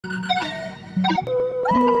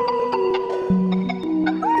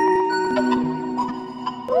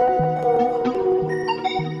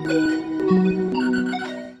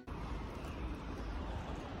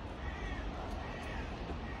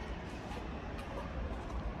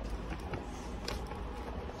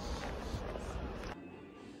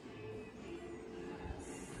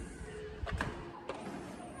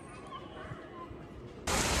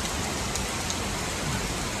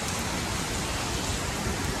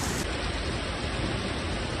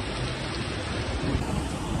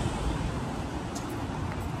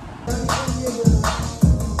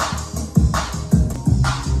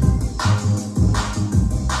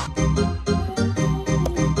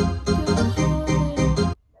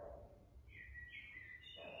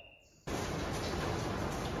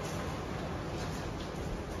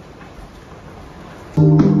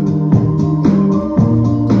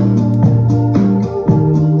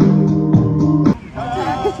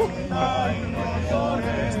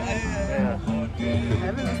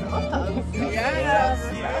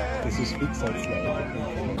Das ist Schicksalsleid.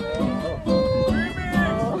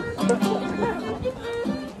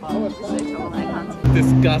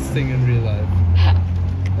 Disgusting in real life.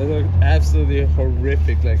 They look absolutely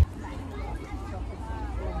horrific. Like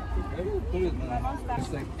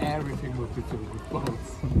it's like everything would be filled with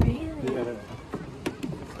bones. Yeah.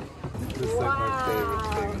 This is like my favorite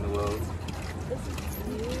thing in the world.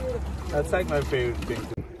 That's like my favorite thing.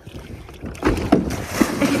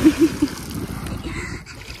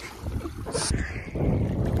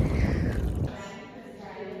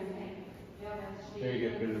 Can you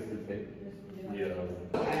get rid of the tape? Yeah.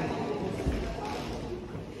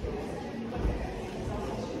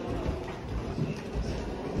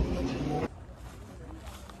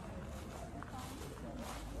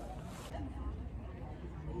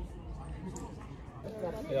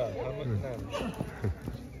 Ja, haben wir genannt.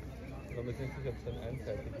 Aber wir sind nicht sicher, ob es ein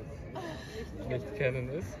einseitiges nicht kennen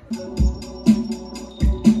ist.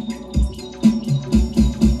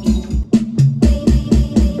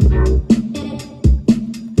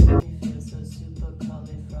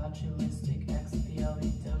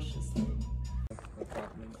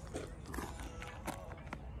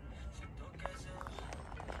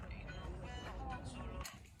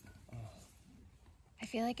 I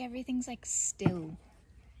feel like everything's like still.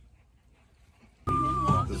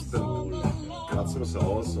 Das ist dann kratzen wir es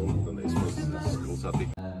aus und dann ist es großartig.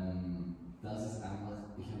 Das ist einfach,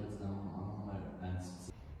 ich habe jetzt auch mal eins.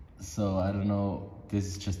 So I don't know, this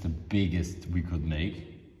is just the biggest we could make.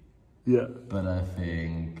 Yeah. But I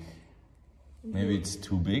think maybe it's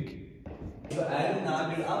too big. Für einen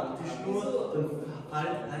Nagel ab, die Schnur, dann halt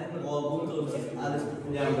ein Rohr runter und das ist alles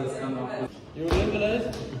gut. Ja, das kann man auch. Julian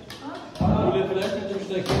vielleicht? Julian vielleicht mit dem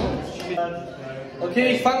Stecken?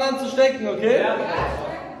 Okay, ich fange an zu stecken, okay? Ja.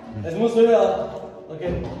 Es muss höher.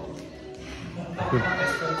 Okay.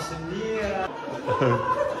 Es funktioniert.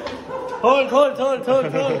 Holt. Du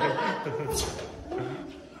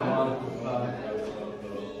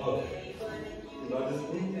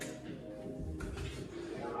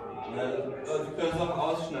kannst auch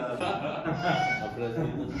ausschneiden.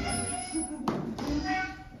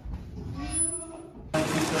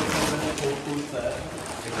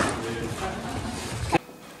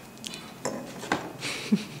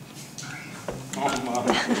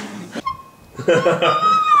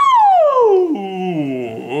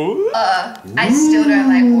 I still don't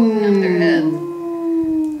like walking under it.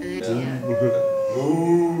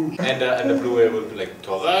 And the blue whale will be like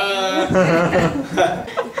Torah.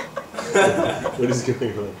 What is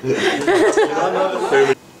going on?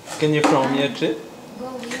 Can you throw me a chip?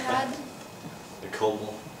 Well, we had The cold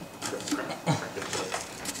one.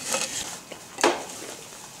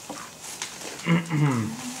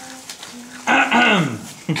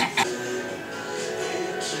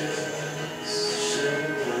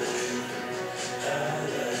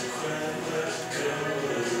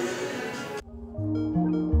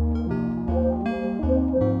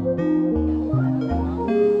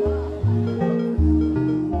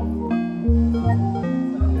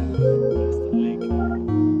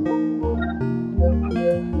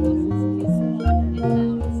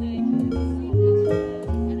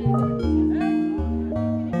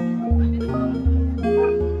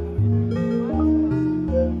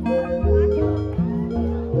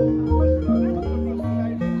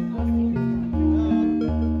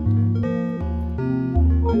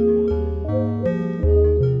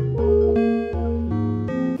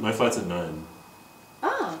 My flight's at 9.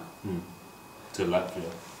 Oh. To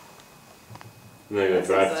Latvia. And then I gotta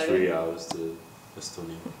drive 3 hours to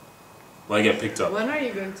Estonia. Well, I get picked up. When are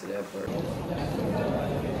you going to the airport?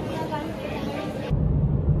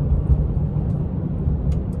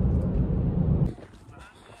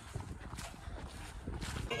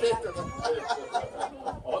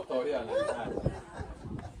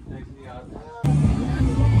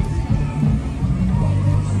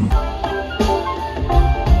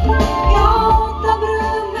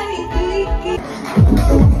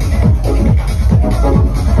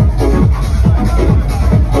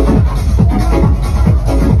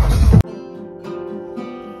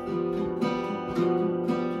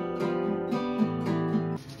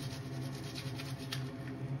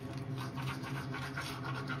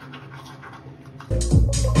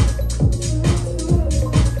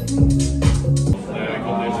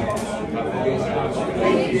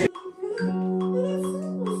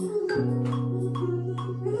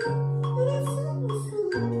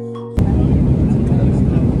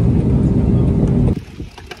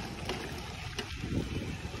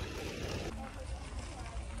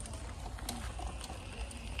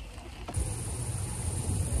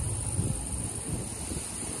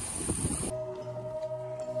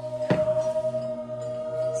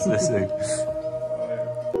 Sehr sick.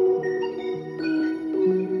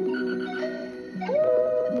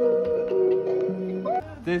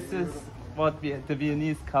 This is what the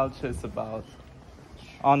Viennese culture is about.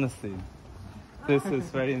 Honestly. This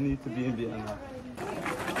is where you need to be in Vienna.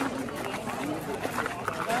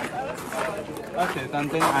 Okay, dann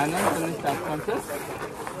den einen, den ich da konntest.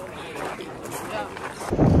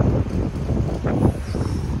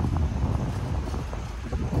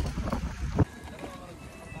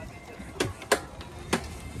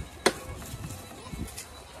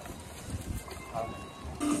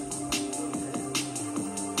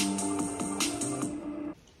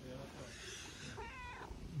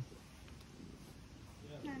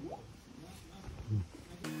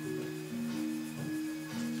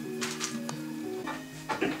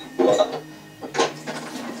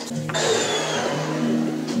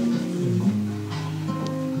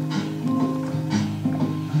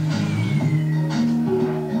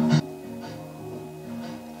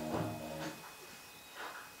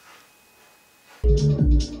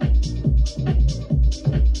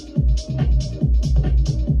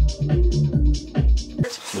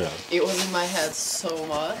 Yeah. It was in my head so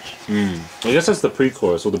much. I guess that's the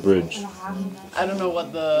pre-chorus or the bridge. I don't know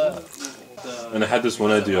what the... And I had this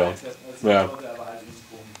one idea. Yeah.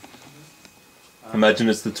 Imagine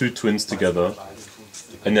it's the two twins together,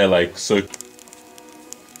 and they're like so.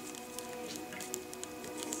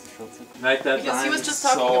 Like that Because he line was is just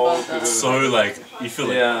talking so about that. good. So like you feel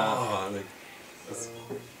like Yeah. oh, like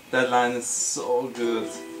That line is so good.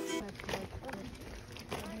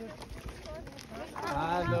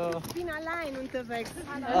 Hallo. Ich bin allein unterwegs.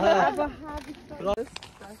 Aber habe ich das ist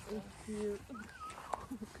cute.